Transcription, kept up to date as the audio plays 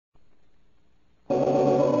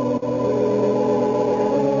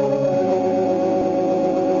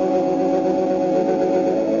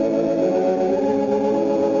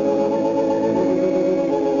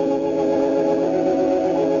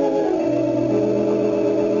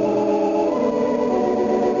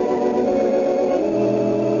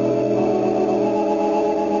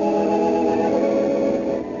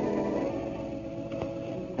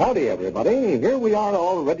Howdy, everybody. Here we are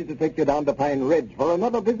all ready to take you down to Pine Ridge for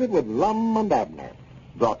another visit with Lum and Abner.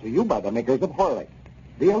 Brought to you by the makers of Horlicks,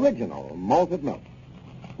 the original malted milk.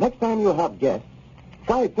 Next time you have guests,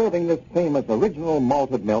 try serving this famous original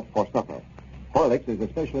malted milk for supper. Horlicks is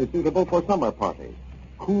especially suitable for summer parties.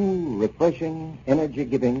 Cool, refreshing,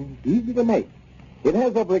 energy-giving, easy to make. It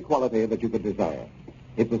has every quality that you could desire.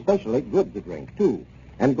 It's especially good to drink, too,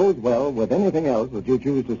 and goes well with anything else that you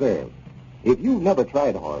choose to serve. If you've never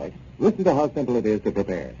tried Horlicks, listen to how simple it is to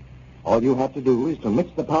prepare. All you have to do is to mix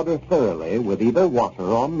the powder thoroughly with either water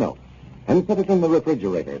or milk and set it in the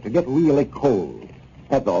refrigerator to get really cold.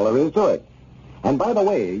 That's all there is to it. And by the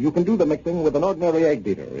way, you can do the mixing with an ordinary egg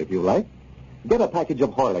beater if you like. Get a package of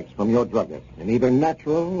Horlicks from your druggist in either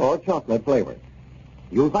natural or chocolate flavor.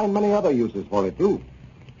 You'll find many other uses for it, too.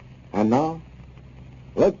 And now,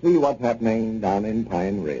 let's see what's happening down in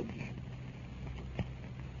Pine Ridge.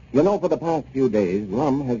 You know, for the past few days,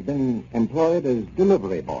 Lum has been employed as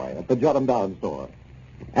delivery boy at the Jot 'em Down store.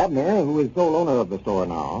 Abner, who is sole owner of the store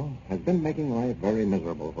now, has been making life very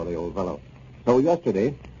miserable for the old fellow. So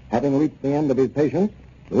yesterday, having reached the end of his patience,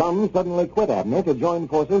 Lum suddenly quit Abner to join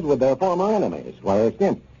forces with their former enemy, Squire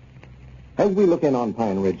Skimp. As we look in on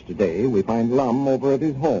Pine Ridge today, we find Lum over at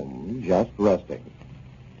his home, just resting.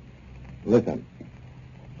 Listen.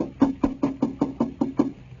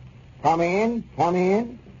 Come in, come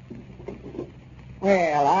in.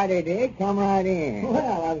 Well, howdy, Dick. Come right in.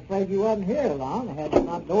 Well, I was afraid you wasn't here long. I had the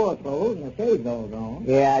front door closed and the shades all gone.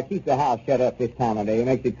 Yeah, I keep the house shut up this time of day. It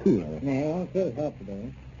makes it cooler. Yeah, it feels hot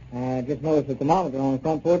today. I just noticed the thermometer on the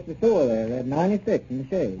front porch of the store there. It had 96 in the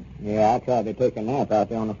shade. Yeah, I tried to take a nap out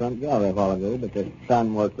there on the front gallery a while ago, but the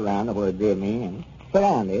sun worked around to where it did me. And sit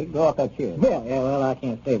down, Dick. Go off that chair. Well, I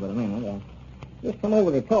can't stay but a minute. I just come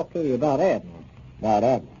over to talk to you about Abner. About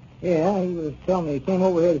Abner? Yeah, he was telling me he came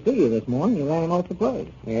over here to see you this morning. You ran him off the place.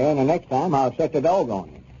 Yeah, and the next time I'll set the dog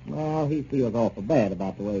on you. Well, he feels awful bad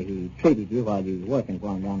about the way he treated you while you were working for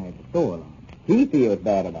him down there at the store. He feels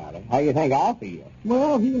bad about it. How do you think I feel?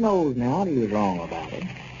 Well, he knows now that he was wrong about it.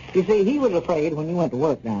 You see, he was afraid when you went to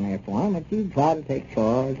work down there for him that you'd try to take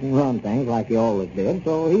charge and run things like you always did,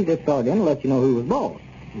 so he just started in to let you know who was boss.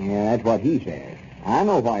 Yeah, that's what he says. I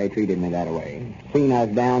know why he treated me that way. Seen us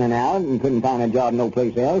down and out and couldn't find a job no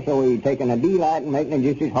place else, so he taken a delight in making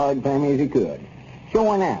it just as hard for me as he could.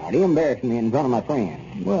 Showing out. He embarrassed me in front of my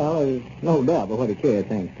friends. Well, there's no doubt but what he carried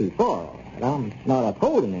things too far, all right. I'm not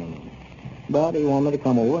upholding him. But he wanted me to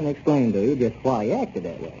come over and explain to you just why he acted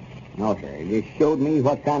that way. No, sir. He just showed me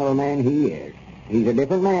what kind of a man he is. He's a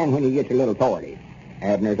different man when he gets a little torty.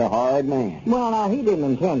 Abner's a hard man. Well, now, he didn't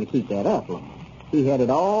intend to keep that up long. He had it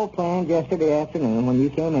all planned yesterday afternoon when you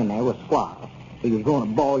came in there with Squire. He was going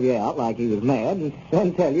to bawl you out like he was mad and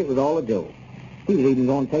then tell you it was all a joke. He was even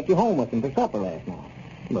going to take you home with him for supper last night.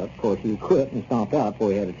 But, of course, you quit and stomped out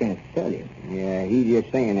before he had a chance to tell you. Yeah, he's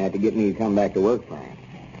just saying that to get me to come back to work for him.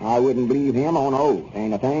 I wouldn't believe him on oath.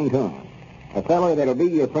 Ain't a thing to him. A fellow that'll be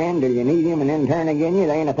your friend till you need him and then turn again you,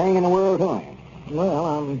 there ain't a thing in the world to him. Well,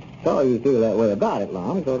 I'm sorry you feel that way about it,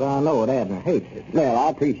 Lum, because I know that Abner hates it. Well, I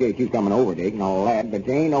appreciate you coming over, Dick, and all that, but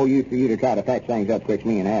there ain't no use for you to try to patch things up betwixt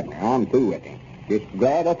me and Abner. I'm through with him. Just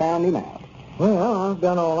glad I found him out. Well, I've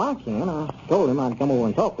done all I can. I told him I'd come over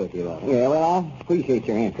and talk with you about it. Yeah, well, I appreciate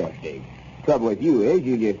your interest, Dick. Trouble with you is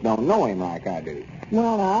you just don't know him like I do.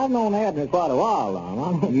 Well, now, I've known Abner quite a while,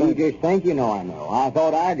 Lum. You just think you know I know. I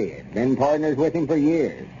thought I did. Been partners with him for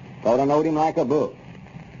years. Thought I knowed him like a book.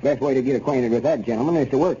 Best way to get acquainted with that gentleman is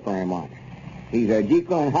to work for him once. He's a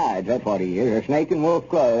Jekyll and Hyde, that's what he is. A snake and wolf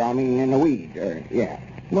club, in the weeds. Yeah.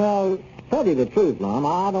 Well, tell you the truth, Lum,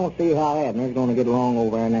 I don't see how Abner's going to get along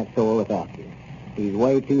over in that store without you. He's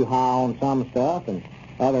way too high on some stuff, and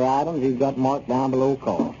other items he's got marked down below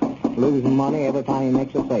cost. Losing money every time he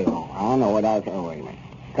makes a sale on. I know what I was... Oh, wait a minute.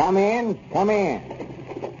 Come in, come in.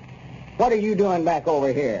 What are you doing back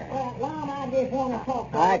over here? Well, Lum, I just want to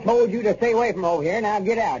talk to you. I told you to stay away from over here. Now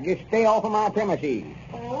get out. Just stay off of my premises.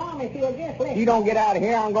 Well, Lum, if you'll just listen... You don't get out of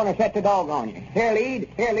here, I'm going to set the dog on you. Here, lead.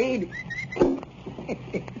 Here, lead.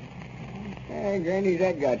 Granny's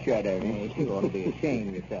that got shut of me. Hey, you ought to be ashamed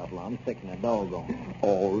of yourself, Lum, sticking a dog on him.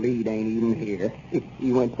 Oh, Lead ain't even here.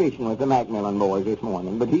 He went fishing with the Macmillan boys this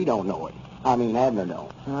morning, but he don't know it. Abner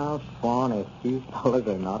don't. How funny. You fellas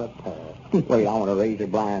are not a pair. Wait, I want to raise the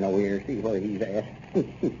blind over here and see where he's at.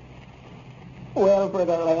 Well, for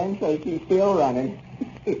the land's sake, he's still running.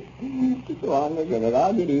 So I'm looking at it.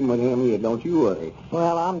 I'll get even with him yet, don't you worry.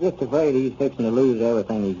 Well, I'm just afraid he's fixing to lose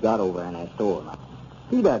everything he's got over in that store now.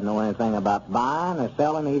 He doesn't know anything about buying or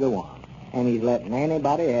selling either one. And he's letting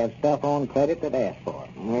anybody have stuff on credit that asks for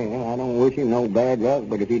it. Well, I don't wish him no bad luck,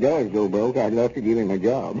 but if he does go broke, I'd love to give him a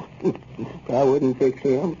job. I wouldn't fix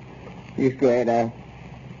him. Just glad I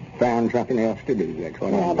found something else to do. That's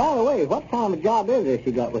what I By the way, what kind of job is this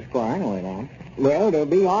you got with Squire anyway, Lum? Well, to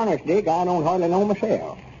be honest, Dick, I don't hardly know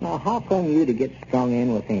myself. Now, how come you to get strung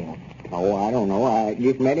in with him? Oh, I don't know. I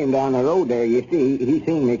just met him down the road there. You see, he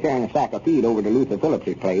seen me carrying a sack of feed over to Luther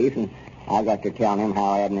Phillips's place, and I got to tell him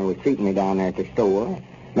how Abner was treating me down there at the store.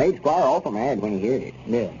 Made Squire awful mad when he heard it.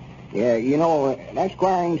 Yeah. Yeah, you know, that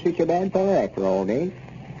Squire ain't such a bad fella after all, Dick.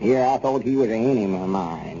 Here, I thought he was an enemy of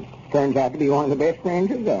mine. Turns out to be one of the best friends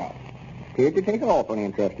I've got. Appeared to take an awful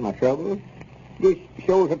interest in my troubles. Just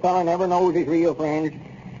shows a fella never knows his real friends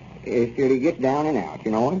till he gets down and out,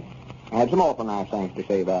 you know. I had some awful nice things to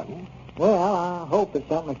say about me. Well, I hope it's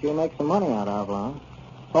something that you'll make some money out of, Lum.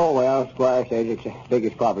 Oh, well, Squire says it's the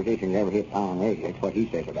biggest proposition ever hit Pine Ridge. That's what he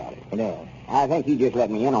says about it. Yeah. I think he just let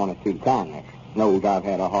me in on it through kindness. Knows I've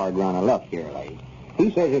had a hard run of luck here late.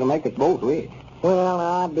 He says it'll make us both rich. Well,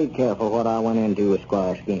 I'd be careful what I went into with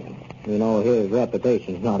Squire's scheme. You know, his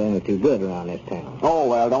reputation's not any too good around this town. Oh,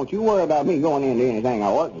 well, don't you worry about me going into anything I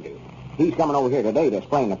oughtn't to. He's coming over here today to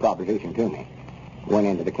explain the proposition to me. Went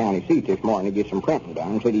into the county seat this morning to get some printing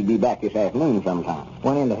done. Said he'd be back this afternoon sometime.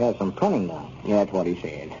 Went in to have some printing done. Yeah, that's what he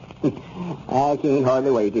said. I can't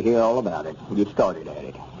hardly wait to hear all about it. Get started at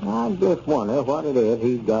it. I just wonder what it is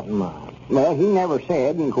he's got in mind. Well, he never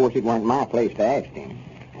said, and of course it weren't my place to ask him.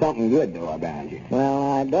 Something good, though, about you.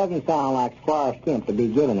 Well, it doesn't sound like Squire Skimp to be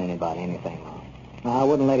giving anybody anything wrong. I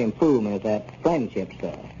wouldn't let him fool me with that friendship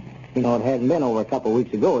stuff. You know, it hasn't been over a couple of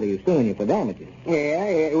weeks ago that he was suing you for damages.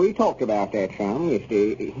 Yeah, we talked about that some. You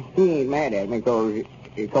see, he ain't mad at me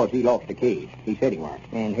because he lost the case. He said he weren't.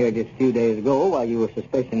 And here just a few days ago, while you were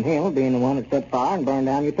suspicioning him of being the one that set fire and burned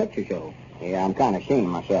down your picture show. Yeah, I'm kind of ashamed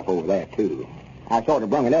of myself over that, too. I sort of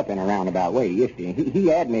brung it up in a roundabout way, you see. He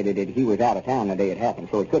admitted that he was out of town the day it happened,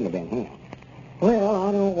 so it couldn't have been him. Well,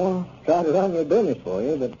 I don't want to try to run your business for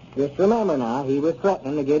you, but just remember now, he was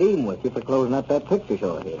threatening to get even with you for closing up that picture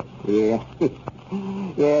show of his. Yeah.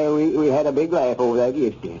 Yeah, we had a big laugh over that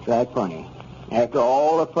yesterday. It's that funny. After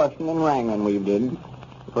all the fussing and wrangling we've did,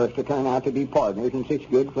 for us to turn out to be partners and such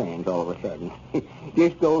good friends all of a sudden.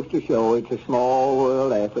 Just goes to show it's a small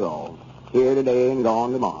world after all. Here today and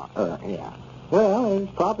gone tomorrow. Yeah. Well, his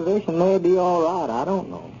proposition may be all right. I don't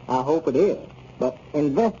know. I hope it is. But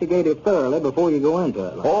investigate it thoroughly before you go into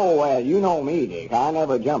it. Oh, well, you know me, Dick. I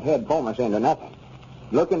never jump head foremost into nothing.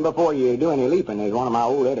 Looking before you do any leaping is one of my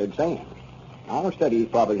old Eddard sayings. I'll study his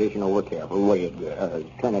proposition over carefully, weigh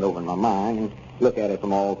it, turn it over in my mind, and look at it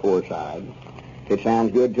from all four sides. If it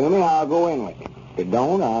sounds good to me, I'll go in with him. If it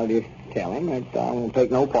don't, I'll just tell him that I won't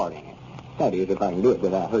take no part in it. That is, if I can do it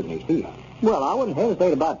without hurting his feelings. Well, I wouldn't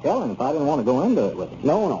hesitate about telling him if I didn't want to go into it with him.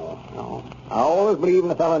 No. I always believe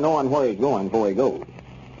in a fellow knowing where he's going before he goes.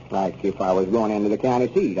 Like if I was going into the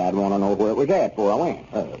county seat, I'd want to know where it was at before I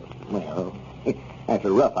went. Well, that's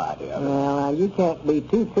a rough idea. Well, now, you can't be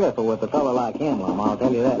too careful with a fellow like him, Lum, I'll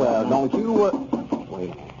tell you that. Well, don't you... Wait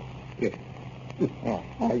a minute. Just... Yeah.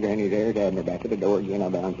 Granny, there's Abner back at the door again.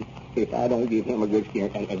 If I don't give him a good scare,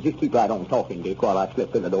 and just keep right on talking, Dick, while I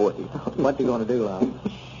slip through the door. What's he going to do, Lum?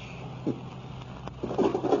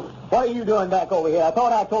 What are you doing back over here? I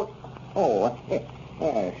thought I told... Oh,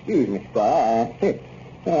 excuse me, Squire.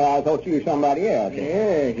 I thought you were somebody else.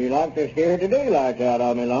 Yes, you like to scare the daylights out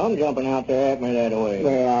of me, Lum, jumping out there at me that way.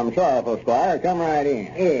 Well, I'm sorry for Squire. Come right in.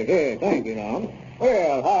 Yes, thank you, Lum.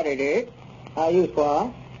 Well, howdy, Dick. How you,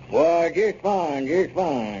 Squire? Why, just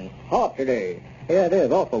fine. Hot today. Yeah, it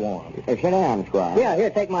is, awful warm. Sit down, Squire. Yeah, here,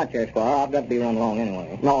 take my chair, Squire. I've got to be running along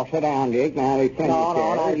anyway. No, sit down, Dick. Now, there's plenty of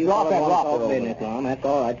chairs. No, you drop that rocker business, Lum. That's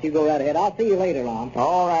all right. You go right ahead. I'll see you later, Lum.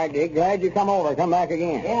 All right, Dick. Glad you come over. Come back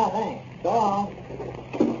again. Yeah, thanks. So long.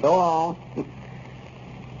 So long.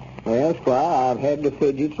 Well, Squire, I've had the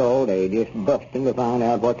fidgets all day, just busting to find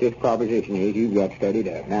out what this proposition is you've got studied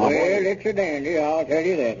up. Now, well, it's a dandy, I'll tell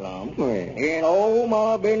you that, Lum. Well. In all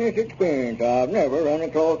my business experience, I've never run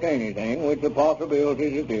across anything with the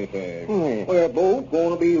possibilities of this has. Well. We're both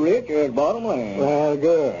going to be rich as bottom line. Well,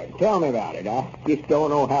 good. Tell me about it. I just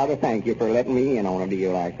don't know how to thank you for letting me in on a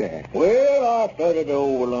deal like that. Well, I studied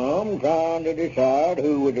over, Lum, trying to decide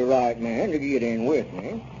who was the right man to get in with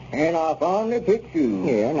me. And I finally picked you.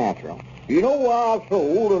 Yeah, natural. You know, I've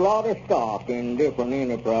sold a lot of stock in different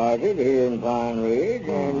enterprises here in Pine Ridge,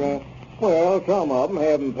 and, well, some of them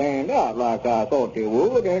haven't panned out like I thought they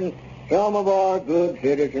would, and some of our good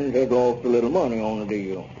citizens have lost a little money on the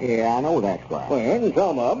deal. Yeah, I know that, Squire. And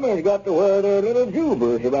some of them has got to wear their little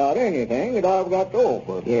jubers about anything that I've got to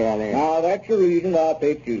offer. Yeah, they... Now, that's the reason I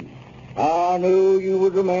picked you. I knew you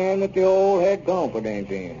was a man that they all had confidence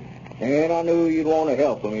in. And I knew you'd want to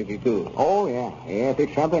help them if you could. Oh, yeah. If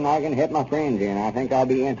it's something I can help my friends in, I think I'll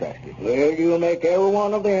be interested. Well, you'll make every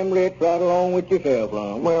one of them rich right along with yourself,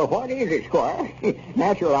 Lum. Well, what is it, Squire?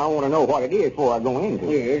 Naturally, I want to know what it is before I go into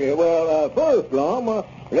it. Yeah, well, first, Lum,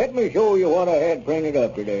 let me show you what I had printed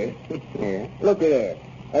up today. Yeah. Look at that.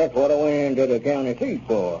 That's what I went into the county seat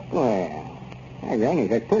for. Well, Granny,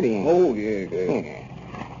 that's pretty, ain't it? Oh,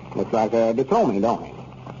 yeah. Looks like a diploma, don't it?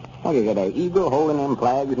 What is it, an eagle holding them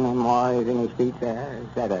flags and them wires in his feet there?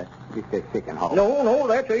 Is that just a chicken hole? No,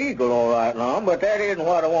 that's an eagle, all right, Lum, but that isn't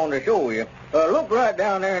what I wanted to show you. Look right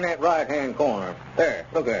down there in that right-hand corner. There,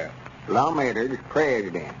 look there. Lum Edders,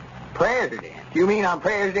 president. President? You mean I'm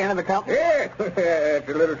president of the company? Yeah, that's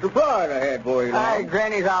a little surprise I had for you, Lum. All right,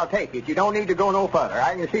 Grannies, I'll take it. You don't need to go no further.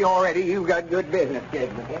 I can see already you've got good business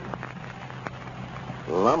judgment.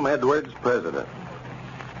 Lum Edwards, president.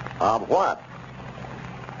 Of what?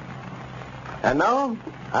 And now,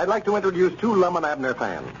 I'd like to introduce two Lum and Abner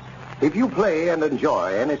fans. If you play and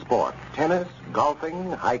enjoy any sport, tennis,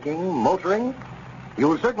 golfing, hiking, motoring,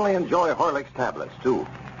 you'll certainly enjoy Horlicks tablets, too.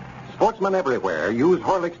 Sportsmen everywhere use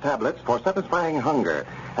Horlicks tablets for satisfying hunger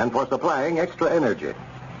and for supplying extra energy.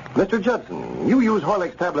 Mr. Judson, you use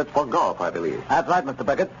Horlicks tablets for golf, I believe. That's right, Mr.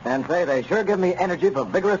 Beckett, and say they sure give me energy for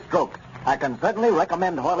vigorous strokes. I can certainly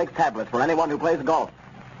recommend Horlicks tablets for anyone who plays golf.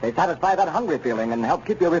 They satisfy that hungry feeling and help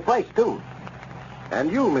keep you refreshed, too. And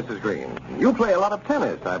you, Mrs. Green, you play a lot of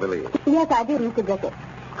tennis, I believe. Yes, I do, Mr. Beckett.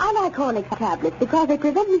 I like Horlicks tablets because they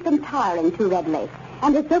prevent me from tiring too readily,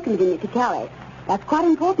 and they're so convenient to carry. That's quite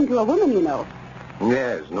important to a woman, you know.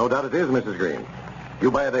 Yes, no doubt it is, Mrs. Green.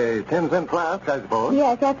 You buy the 10-cent flask, I suppose?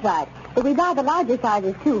 Yes, that's right. But we buy the larger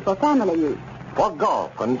sizes, too, for family use. For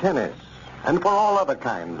golf and tennis, and for all other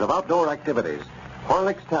kinds of outdoor activities,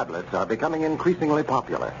 Horlicks tablets are becoming increasingly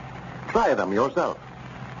popular. Try them yourself.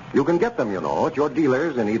 You can get them, you know, at your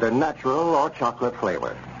dealers in either natural or chocolate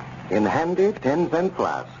flavor, in handy 10-cent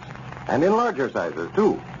flasks, and in larger sizes,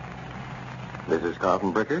 too. This is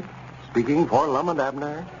Carlton Bricker, speaking for Lum and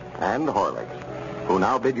Abner and Horlicks, who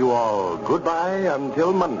now bid you all goodbye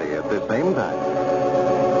until Monday at this same time.